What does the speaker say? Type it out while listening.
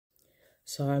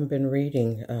So I've been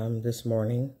reading this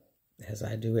morning, as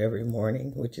I do every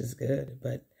morning, which is good,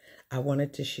 but I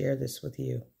wanted to share this with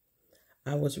you.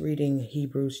 I was reading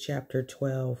Hebrews chapter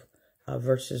 12,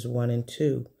 verses 1 and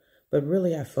 2, but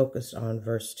really I focused on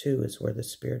verse 2 is where the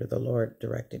Spirit of the Lord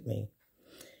directed me.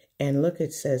 And look,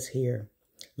 it says here,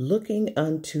 looking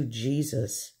unto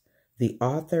Jesus, the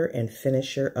author and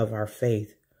finisher of our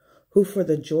faith, who for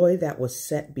the joy that was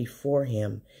set before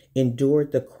him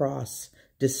endured the cross,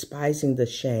 despising the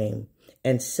shame,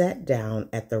 and sat down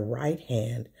at the right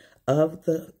hand of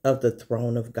the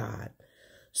throne of God.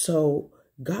 So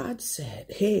God said,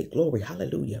 hey, glory,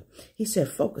 hallelujah. He said,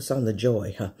 focus on the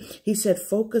joy. He said,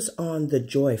 focus on the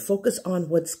joy. Focus on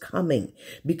what's coming,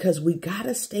 because we got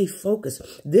to stay focused.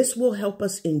 This will help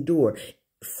us endure.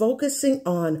 Focusing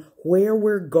on where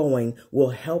we're going will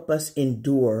help us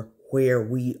endure where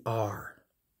we are.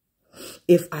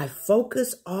 If I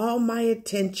focus all my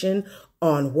attention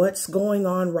on what's going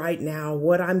on right now,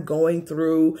 what I'm going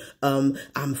through, I'm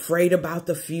afraid about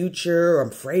the future, I'm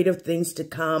afraid of things to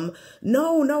come.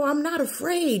 No, I'm not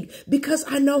afraid, because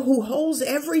I know who holds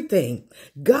everything.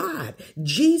 God.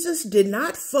 Jesus did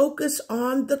not focus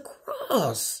on the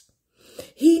cross.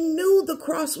 He knew the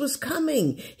cross was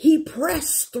coming. He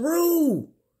pressed through.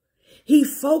 He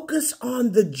focused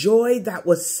on the joy that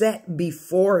was set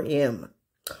before him.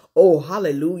 Oh,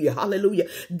 hallelujah, hallelujah.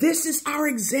 This is our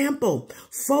example.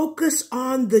 Focus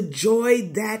on the joy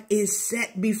that is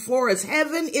set before us.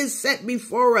 Heaven is set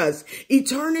before us.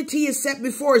 Eternity is set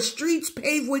before us. Streets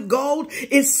paved with gold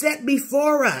is set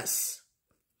before us.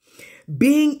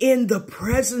 Being in the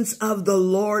presence of the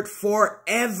Lord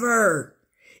forever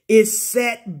is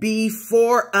set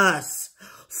before us.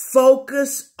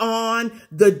 Focus on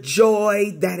the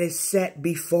joy that is set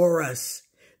before us.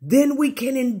 Then we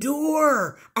can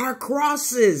endure our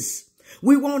crosses.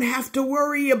 We won't have to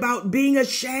worry about being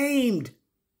ashamed,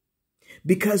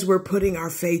 because we're putting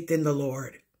our faith in the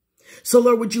Lord. So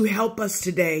Lord, would you help us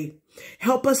today?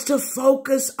 Help us to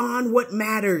focus on what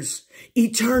matters.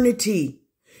 Eternity.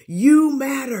 You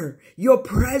matter, your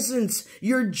presence,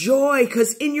 your joy,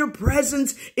 because in your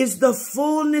presence is the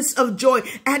fullness of joy.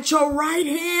 At your right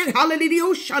hand,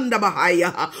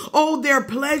 hallelujah, oh, there are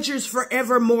pleasures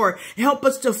forevermore. Help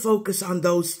us to focus on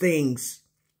those things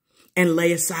and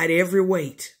lay aside every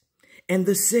weight and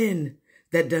the sin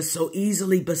that does so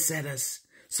easily beset us,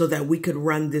 so that we could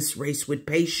run this race with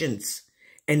patience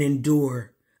and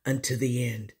endure unto the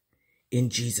end. In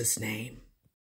Jesus' name.